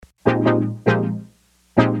Hello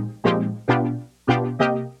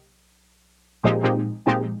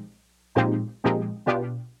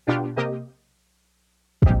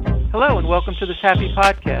and welcome to this Happi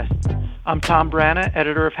podcast. I'm Tom Branna,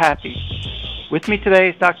 editor of Happi. With me today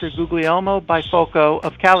is Dr. Guglielmo Bifulco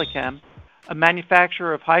of Kalichem, a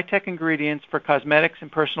manufacturer of high-tech ingredients for cosmetics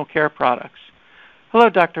and personal care products. Hello,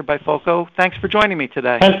 Dr. Bifulco. Thanks for joining me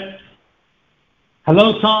today.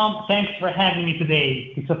 Hello, Tom. Thanks for having me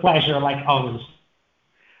today. It's a pleasure, like always.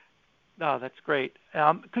 Oh, that's great.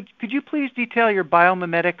 Could you please detail your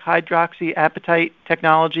biomimetic hydroxyapatite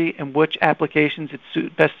technology and which applications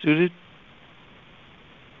it's best suited?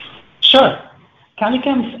 Sure.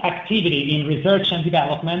 Kalichem's activity in research and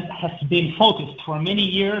development has been focused for many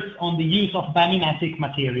years on the use of biomimetic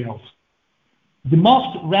materials. The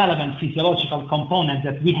most relevant physiological component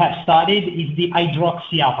that we have studied is the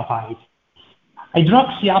hydroxyapatite.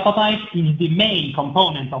 Hydroxyapatite is the main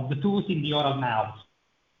component of the tooth in the oral mouth.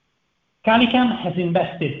 Kalichem has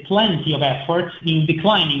invested plenty of efforts in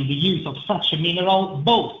declining the use of such a mineral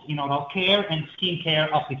both in oral care and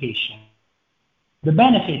skincare applications. The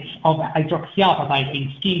benefits of hydroxyapatite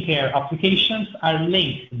in skincare applications are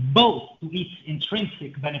linked both to its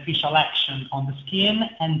intrinsic beneficial action on the skin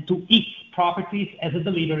and to its properties as a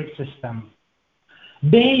delivery system.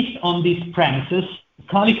 Based on these premises,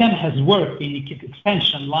 Kalichem has worked in the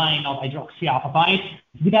extension line of hydroxyapatite,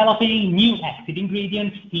 developing new active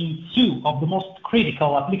ingredients in two of the most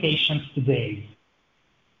critical applications today.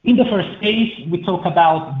 In the first case, we talk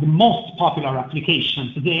about the most popular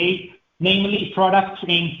application today, namely products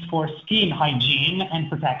aimed for skin hygiene and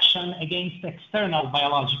protection against external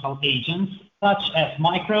biological agents such as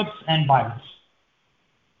microbes and viruses.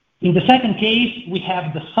 In the second case, we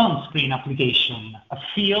have the sunscreen application, a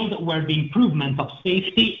field where the improvement of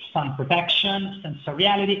safety, sun protection,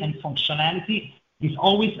 sensoriality, and functionality is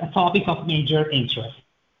always a topic of major interest.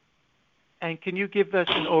 And can you give us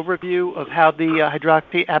an overview of how the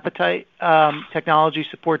hydroxyapatite technology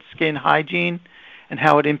supports skin hygiene and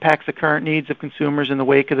how it impacts the current needs of consumers in the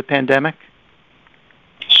wake of the pandemic?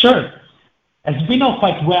 Sure. As we know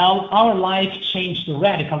quite well, our life changed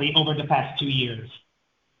radically over the past 2 years.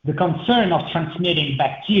 The concern of transmitting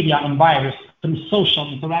bacteria and virus through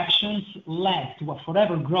social interactions led to a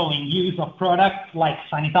forever growing use of products like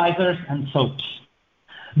sanitizers and soaps.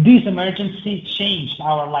 This emergency changed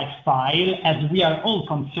our lifestyle as we are all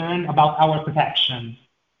concerned about our protection.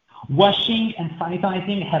 Washing and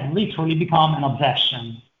sanitizing have literally become an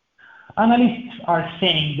obsession. Analysts are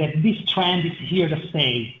saying that this trend is here to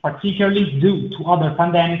stay, particularly due to other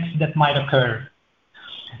pandemics that might occur.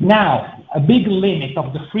 Now, a big limit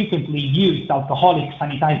of the frequently used alcoholic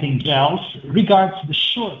sanitizing gels regards the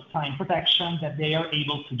short time protection that they are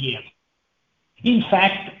able to give. In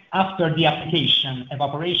fact, after the application,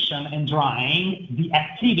 evaporation, and drying, the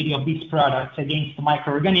activity of these products against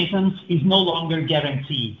microorganisms is no longer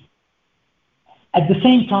guaranteed. At the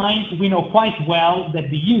same time, we know quite well that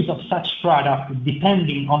the use of such products,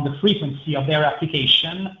 depending on the frequency of their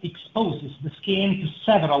application, exposes the skin to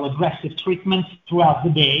several aggressive treatments throughout the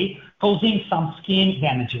day, causing some skin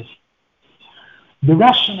damages. The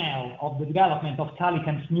rationale of the development of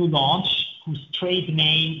Kalichen's new launch, whose trade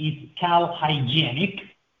name is Kalygienic,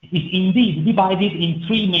 is indeed divided in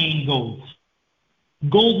three main goals.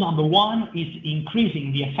 Goal number one is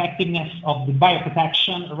increasing the effectiveness of the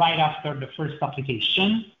bioprotection right after the first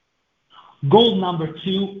application. Goal number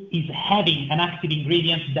two is having an active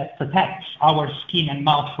ingredient that protects our skin and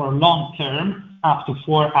mouth for long term, up to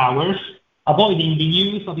 4 hours, avoiding the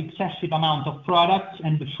use of excessive amount of products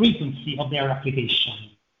and the frequency of their application.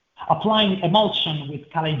 Applying emulsion with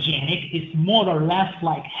Kalygienic is more or less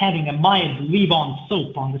like having a mild leave-on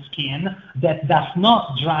soap on the skin that does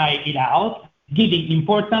not dry it out, giving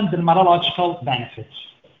important dermatological benefits.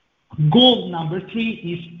 Goal number three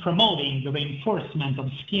is promoting the reinforcement of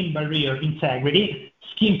skin barrier integrity,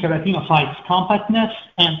 skin keratinocytes compactness,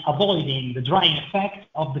 and avoiding the drying effect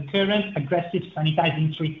of the current aggressive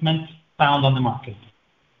sanitizing treatments found on the market.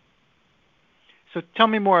 So tell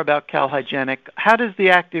me more about Kalygienic. How does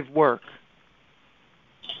the active work?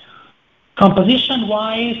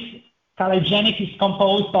 Composition-wise, Kalygienic is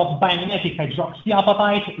composed of biomimetic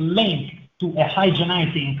hydroxyapatite linked to a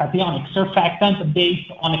hygienizing cationic surfactant based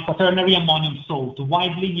on a quaternary ammonium salt,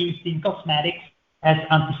 widely used in cosmetics as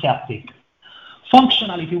antiseptic.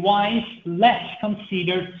 Functionality-wise, let's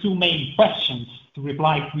consider two main questions to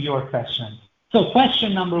reply to your question. So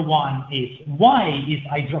question number one is, why is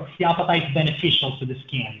hydroxyapatite beneficial to the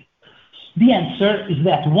skin? The answer is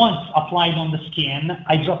that once applied on the skin,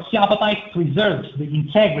 hydroxyapatite preserves the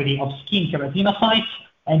integrity of skin keratinocytes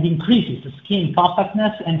and increases skin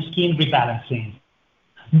compactness and skin rebalancing.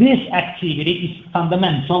 This activity is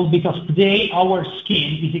fundamental because today our skin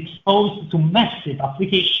is exposed to massive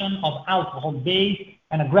application of alcohol-based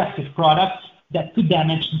and aggressive products that could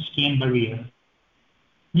damage the skin barrier.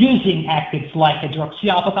 Using actives like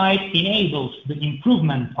hydroxyapatite enables the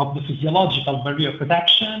improvement of the physiological barrier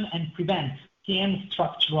protection and prevents skin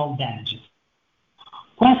structural damages.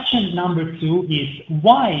 Question number 2 is,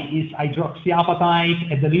 why is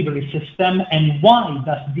hydroxyapatite a delivery system, and why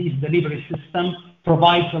does this delivery system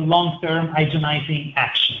provide a long-term hygienizing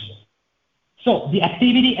action? So the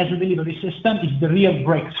activity as a delivery system is the real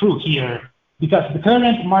breakthrough here, because the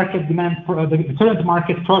current market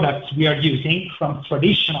products we are using, from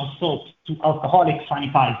traditional soaps to alcoholic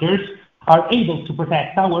sanitizers, are able to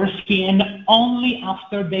protect our skin only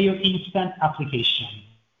after their instant application.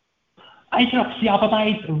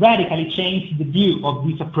 Hydroxyapatite radically changed the view of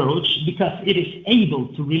this approach because it is able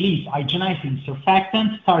to release hygienizing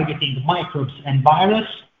surfactants targeting microbes and virus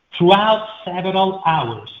throughout several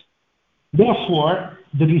hours. Therefore,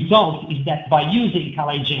 the result is that by using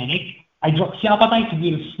Kalygienic, hydroxyapatite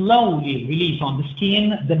will slowly release on the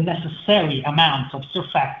skin the necessary amounts of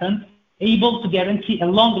surfactant able to guarantee a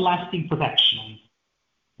long-lasting protection,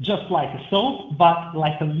 just like a soap, but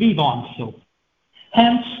like a leave-on soap.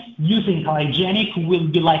 Hence, using Kalygienic will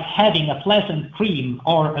be like having a pleasant cream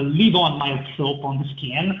or a leave-on mild soap on the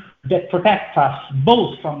skin that protects us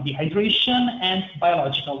both from dehydration and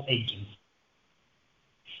biological agents.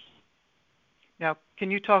 Now,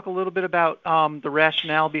 can you talk a little bit about the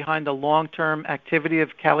rationale behind the long-term activity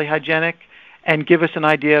of Kalygienic and give us an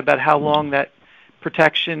idea about how long that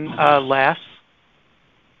protection lasts?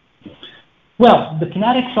 Well, the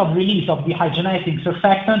kinetics of release of the hygienizing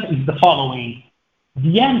surfactant is the following.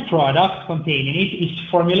 The end product containing it is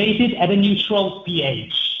formulated at a neutral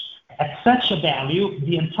pH. At such a value,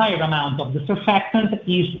 the entire amount of the surfactant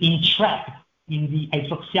is entrapped in the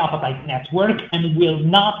hydroxyapatite network and will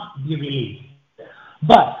not be released.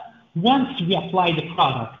 But once we apply the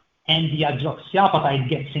product and the hydroxyapatite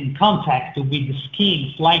gets in contact with the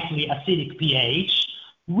skin's slightly acidic pH,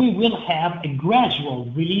 we will have a gradual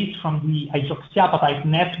release from the hydroxyapatite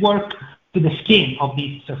network to the skin of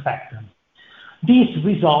this surfactant. This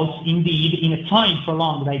results indeed in a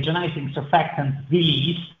time-prolonged hygienizing surfactant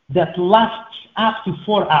release that lasts up to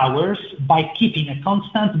 4 hours by keeping a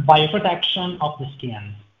constant bioprotection of the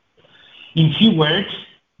skin. In few words,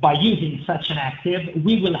 by using such an active,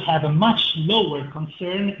 we will have a much lower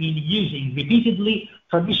concern in using repeatedly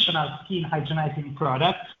traditional skin hygienizing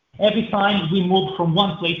products every time we move from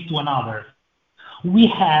one place to another. We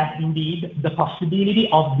have indeed the possibility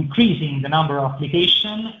of decreasing the number of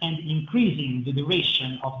applications and increasing the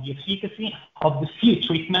duration of the efficacy of the few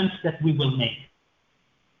treatments that we will make.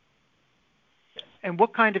 And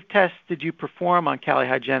what kind of tests did you perform on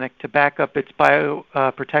Kalygienic to back up its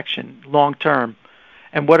protection long term?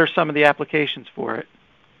 And what are some of the applications for it?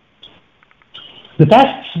 The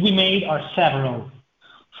tests we made are several.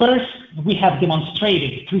 First, we have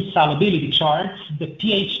demonstrated through solubility charts the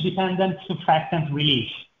pH-dependent surfactant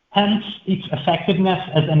release, hence its effectiveness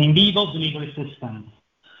as an in vivo delivery system.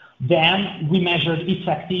 Then, we measured its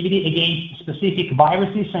activity against specific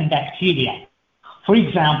viruses and bacteria. For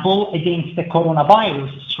example, against the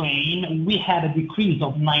coronavirus strain, we had a decrease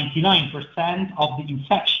of 99% of the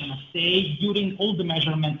infection assay during all the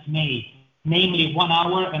measurements made, namely 1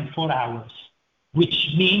 hour and 4 hours, which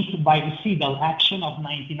means biocidal action of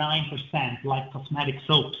 99%, like cosmetic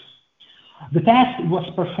soaps. The test was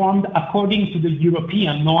performed according to the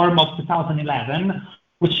European norm of 2011,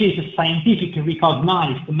 which is a scientifically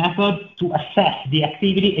recognized method to assess the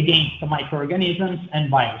activity against the microorganisms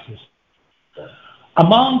and viruses.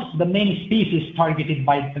 Among the many species targeted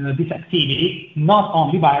by this activity, not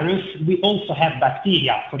only virus, we also have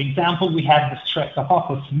bacteria. For example, we have the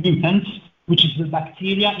Streptococcus mutans, which is the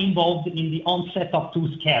bacteria involved in the onset of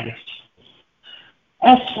tooth caries.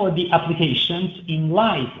 As for the applications, in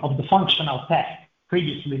light of the functional test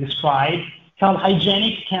previously described,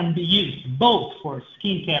 Kalygienic can be used both for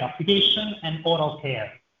skincare application and oral care,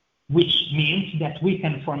 which means that we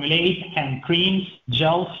can formulate hand creams,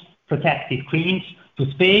 gels, protective creams,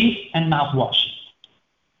 toothpaste, and mouthwashes.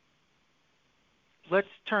 Let's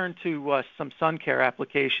turn to some sun care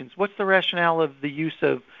applications. What's the rationale of the use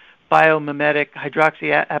of biomimetic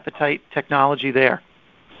hydroxyapatite technology there?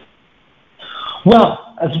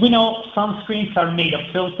 Well, as we know, sunscreens are made of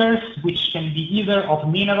filters, which can be either of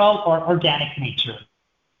mineral or organic nature.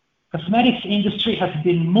 Cosmetics industry has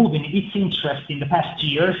been moving its interest in the past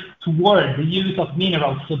years toward the use of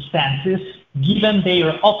mineral substances, given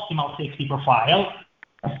their optimal safety profile,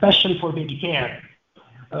 especially for baby care.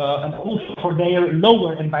 and also for their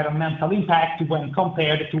lower environmental impact when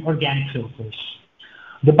compared to organic filters.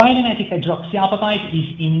 The biomimetic hydroxyapatite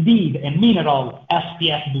is indeed a mineral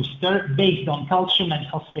SPF booster based on calcium and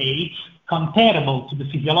phosphates, comparable to the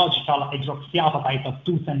physiological hydroxyapatite of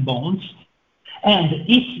tooth and bones, and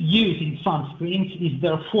its use in sunscreens is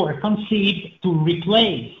therefore conceived to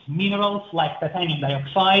replace minerals like titanium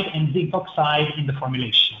dioxide and zinc oxide in the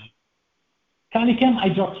formulation. Kalichem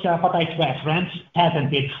hydroxyapatite reference,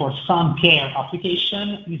 patented for sun care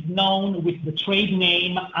application, is known with the trade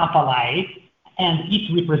name Apalight, and it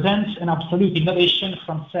represents an absolute innovation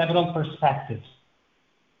from several perspectives.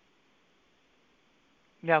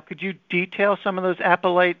 Now, could you detail some of those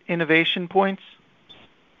Apalight innovation points?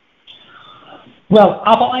 Well,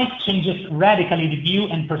 Apalight changes radically the view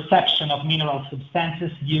and perception of mineral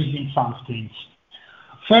substances used in sunscreens.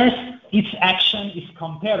 First, its action is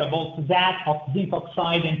comparable to that of zinc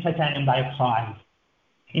oxide and titanium dioxide.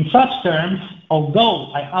 In such terms,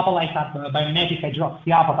 although Apalight biomimetic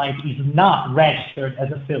hydroxyapatite is not registered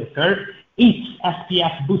as a filter, its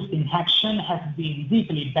SPF boosting action has been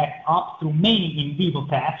deeply backed up through many in vivo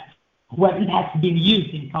tests, where it has been used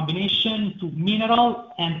in combination to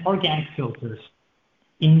mineral and organic filters.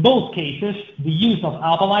 In both cases, the use of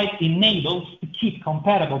Apalight enables to keep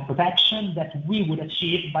comparable protection that we would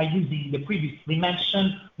achieve by using the previously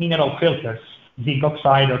mentioned mineral filters, zinc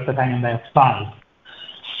oxide or titanium dioxide.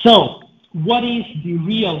 So, what is the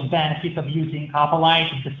real benefit of using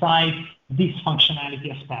Apalight besides this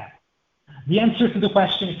functionality aspect? The answer to the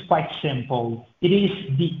question is quite simple. It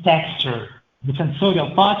is the texture, the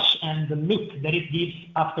sensorial touch, and the look that it gives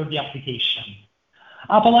after the application.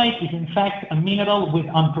 Apalight is in fact a mineral with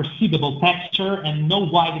unperceivable texture and no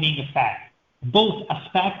widening effect, both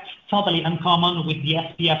aspects totally uncommon with the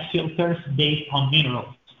SPF filters based on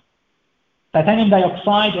minerals. Titanium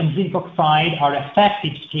dioxide and zinc oxide are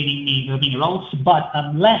effective screening minerals, but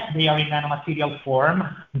unless they are in nanomaterial form,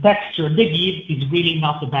 the texture they give is really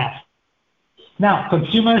not the best. Now,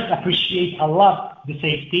 consumers appreciate a lot the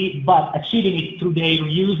safety, but achieving it through their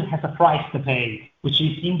use has a price to pay, which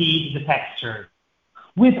is indeed the texture.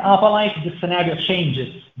 With Apalight, the scenario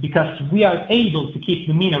changes because we are able to keep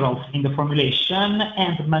the minerals in the formulation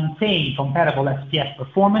and maintain comparable SPF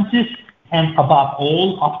performances and, above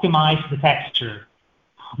all, optimize the texture.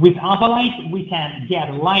 With Apalight, we can get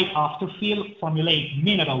a light afterfeel, formulate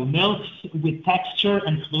mineral milks with texture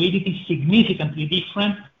and fluidity significantly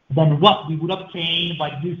different than what we would obtain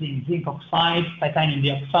by using zinc oxide, titanium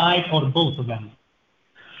dioxide, or both of them.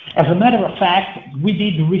 As a matter of fact, we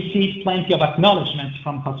did receive plenty of acknowledgments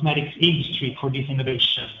from cosmetics industry for this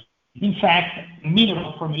innovation. In fact,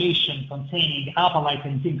 mineral formulation containing Apalight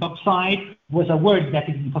and zinc oxide was a word that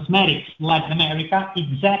is in cosmetics Latin America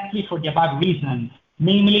exactly for the above reason,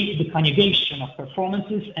 namely the conjugation of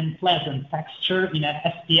performances and pleasant texture in an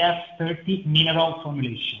SPF 30 mineral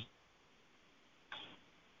formulation.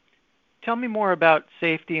 Tell me more about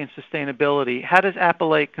safety and sustainability. How does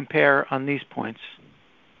Apalight compare on these points?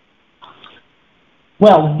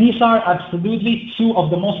 Well, these are absolutely two of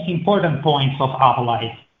the most important points of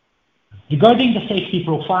Apalight. Regarding the safety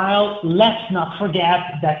profile, let's not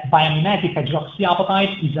forget that biomimetic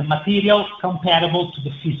hydroxyapatite is a material comparable to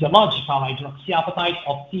the physiological hydroxyapatite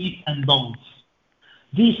of teeth and bones.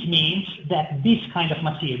 This means that this kind of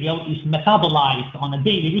material is metabolized on a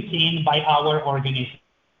daily routine by our organism.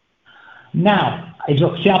 Now,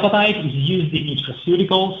 hydroxyapatite is used in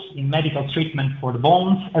nutraceuticals, in medical treatment for the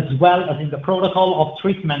bones, as well as in the protocol of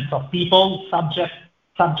treatments of people subject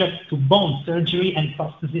to bone surgery and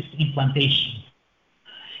prosthesis implantation.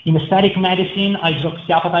 In aesthetic medicine,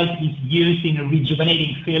 hydroxyapatite is used in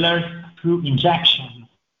rejuvenating fillers through injection.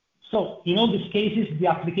 So, in all these cases, the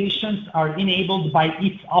applications are enabled by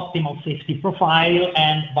its optimal safety profile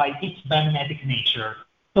and by its biomimetic nature.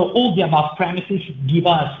 So all the above premises give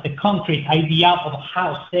us a concrete idea of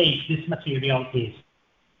how safe this material is.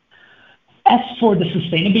 As for the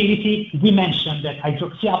sustainability, we mentioned that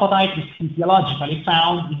hydroxyapatite is physiologically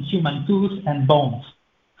found in human tooth and bones.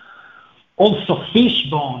 Also, fish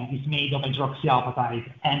bone is made of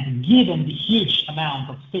hydroxyapatite, and given the huge amount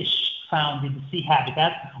of fish found in the sea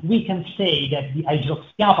habitat, we can say that the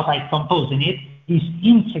hydroxyapatite composed in it is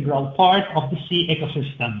integral part of the sea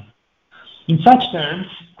ecosystem. In such terms,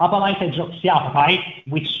 Apalight hydroxyapatite,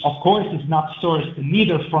 which of course is not sourced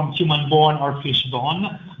neither from human bone or fish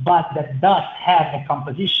bone, but that does have a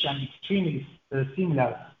composition extremely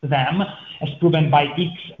similar to them, as proven by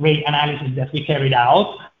X-ray analysis that we carried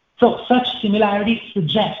out. So such similarity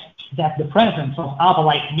suggests that the presence of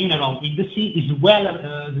Apalight mineral in the sea is well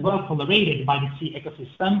tolerated by the sea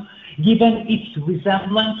ecosystem, given its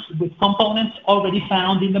resemblance with components already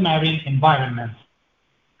found in the marine environment.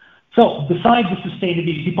 So, besides the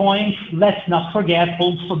sustainability points, let's not forget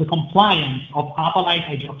also the compliance of Apalight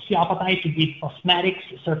hydroxyapatite with cosmetics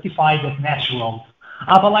certified as natural.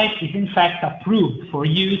 Apalight is in fact approved for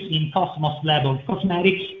use in Cosmos level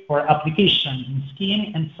cosmetics for application in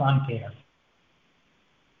skin and sun care.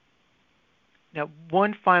 Now,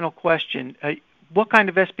 one final question. What kind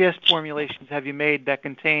of SPS formulations have you made that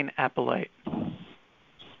contain Apalight?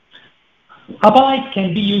 Apalight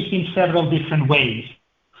can be used in several different ways.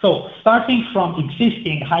 So, starting from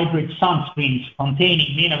existing hybrid sunscreens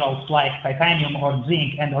containing minerals like titanium or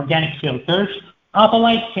zinc and organic filters,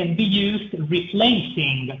 Apalight can be used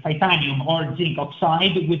replacing titanium or zinc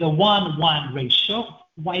oxide with a 1:1 ratio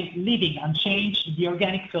while leaving unchanged the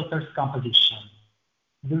organic filter's composition.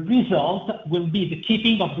 The result will be the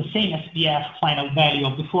keeping of the same SPF final value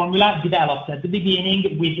of the formula developed at the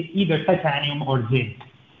beginning with either titanium or zinc.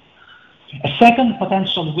 A second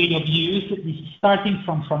potential way of use is starting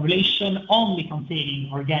from formulation only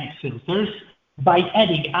containing organic filters by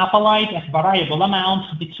adding Apalight at variable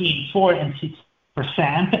amounts between 4 and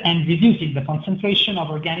 6% and reducing the concentration of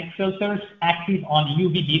organic filters active on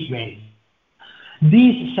UVB rays.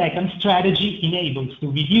 This second strategy enables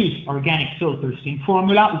to reduce organic filters in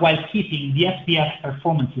formula while keeping the SPF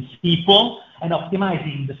performances equal and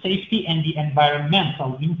optimizing the safety and the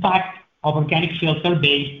environmental impact of organic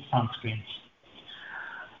filter-based sunscreens.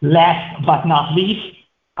 Last but not least,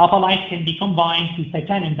 Apalight can be combined with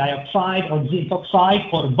titanium dioxide or zinc oxide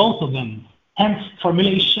or both of them, hence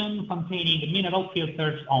formulation containing mineral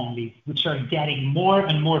filters only, which are getting more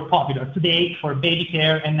and more popular today for baby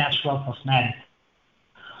care and natural cosmetics.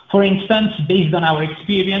 For instance, based on our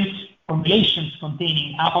experience, formulations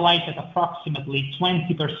containing Apalight at approximately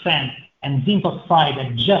 20% and zinc oxide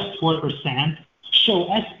at just 4% show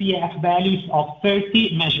SPF values of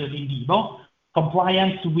 30 measured in vivo,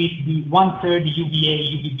 compliant with the 1/3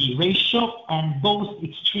 UVA-UVB ratio, and both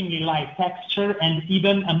extremely light texture and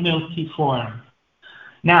even a milky form.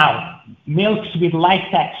 Now, milks with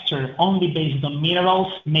light texture only based on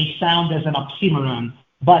minerals may sound as an oxymoron,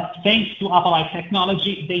 but thanks to Apalight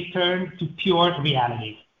technology, they turn to pure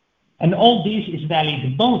reality. And all this is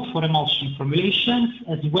valid both for emulsion formulations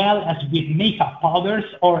as well as with makeup powders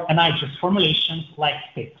or anhydrous formulations like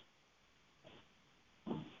sticks.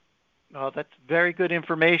 Oh, that's very good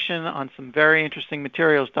information on some very interesting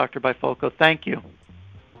materials, Dr. Bifulco. Thank you.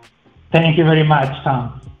 Thank you very much,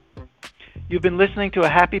 Tom. You've been listening to a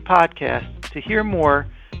Happi podcast. To hear more,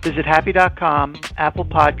 visit happi.com, Apple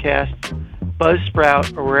Podcasts,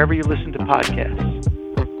 Buzzsprout, or wherever you listen to podcasts.